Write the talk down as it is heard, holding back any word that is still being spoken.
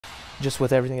just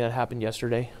with everything that happened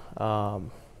yesterday,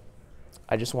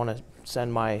 I just want to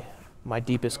send my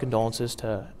deepest condolences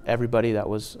to everybody that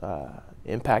was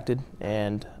impacted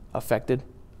and affected.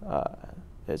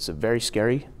 It's very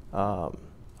scary.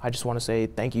 I just want to say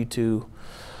thank you to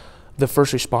the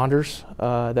first responders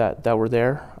that were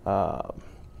there.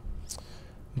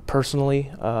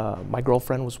 Personally, my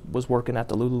girlfriend was working at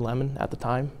the Lululemon at the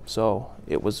time, so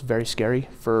it was very scary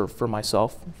for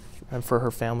myself and for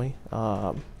her family.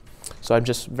 So I'm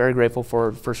just very grateful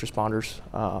for first responders,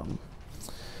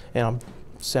 and I'm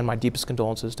send my deepest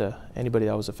condolences to anybody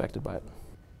that was affected by it.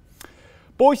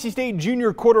 Boise State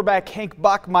junior quarterback Hank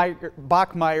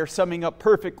Bachmeier summing up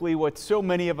perfectly what so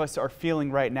many of us are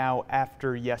feeling right now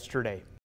after yesterday.